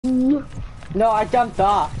No, I jumped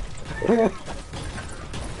off.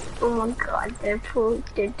 Oh my god, Deadpool.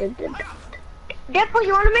 Deadpool,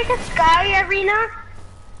 you wanna make a sky arena?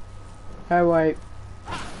 Alright, wait.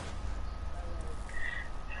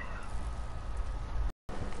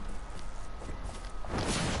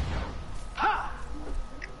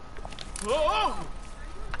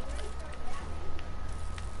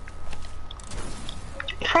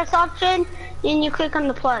 Press option, and you click on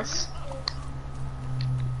the plus.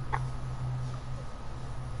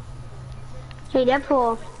 Hey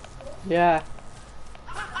Deadpool. Yeah.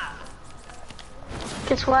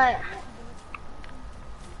 Guess what?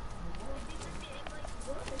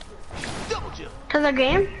 To the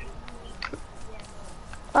game?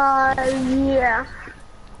 Yeah.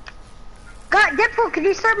 God, Deadpool, can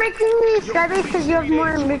you start making these skybase because you have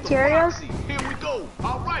more materials? Here we go.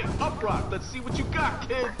 All right, Uprock. Let's see what you got,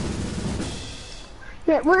 kid.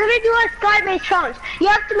 Yeah, we're gonna do a skybase challenge. You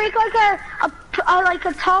have to make like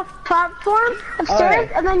a top platform of stairs,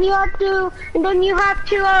 and then you have to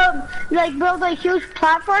like build a huge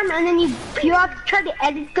platform, and then you have to try to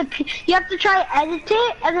edit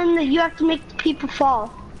it, and then you have to make the people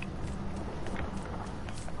fall.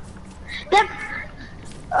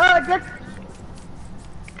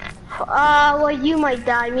 Well, you might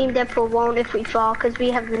die. Me and Deadpool won't if we fall, because we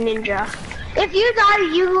have the ninja. If you die,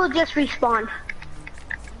 you will just respawn.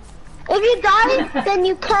 If you die, then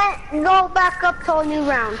you can't go back up to a new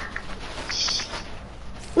round.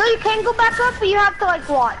 No, you can go back up, but you have to like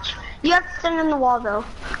watch. You have to stand on the wall though.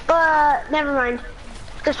 But never mind.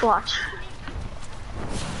 Just watch.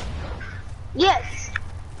 Yes.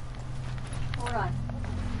 Hold on.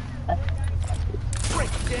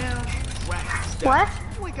 Break down. What?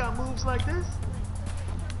 We got moves like this.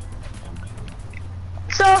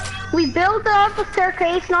 So we build up a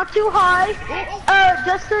staircase, not too high,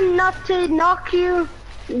 just enough to knock you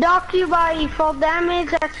by fall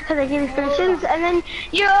damage. That's because I give you finishes, and then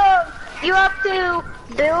you have to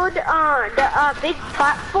build the big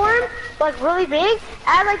platform, like really big.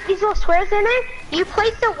 Add like these little squares in it. You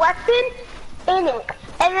place a weapon in it,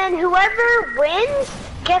 and then whoever wins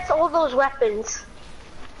gets all those weapons.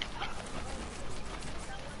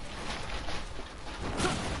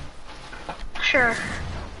 Sure.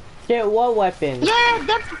 Get what weapon? Yeah,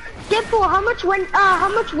 Deadpool, how much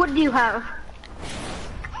wood do you have?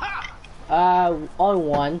 Only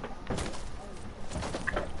one.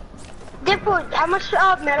 Deadpool, how much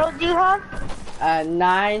metal do you have?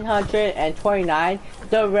 929.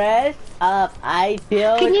 The rest, I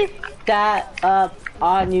built that up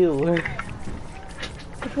on you.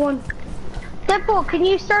 Which one? Deadpool, can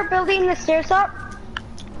you start building the stairs up?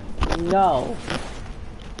 No.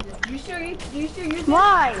 You sure you use this?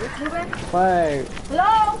 Why? Wait.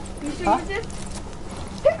 Hello? You sure use this?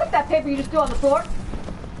 Pick up that paper you just threw on the floor.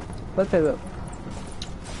 What paper?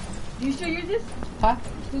 You sure use this? Huh?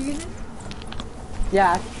 You use this?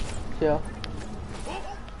 Yeah, sure.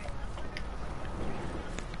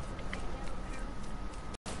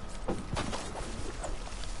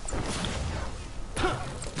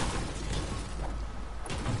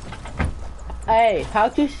 Hey, how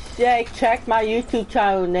to check my YouTube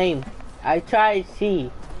channel name? I try to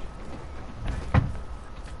see.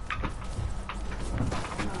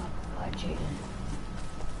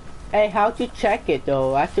 Hey, how to check it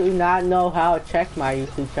though? I do not know how to check my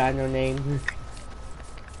YouTube channel name.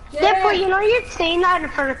 Deadpool, you know you're saying that in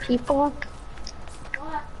front of people.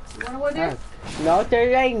 What? You wanna go there? No,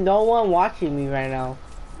 there ain't no one watching me right now.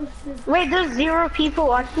 Wait, there's 0 people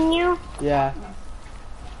watching you? Yeah.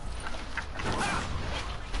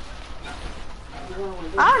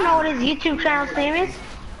 I don't know what his YouTube channel's name is.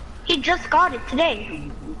 He just got it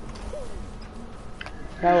today.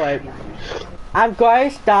 No wait. I'm going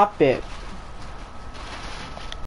to stop it.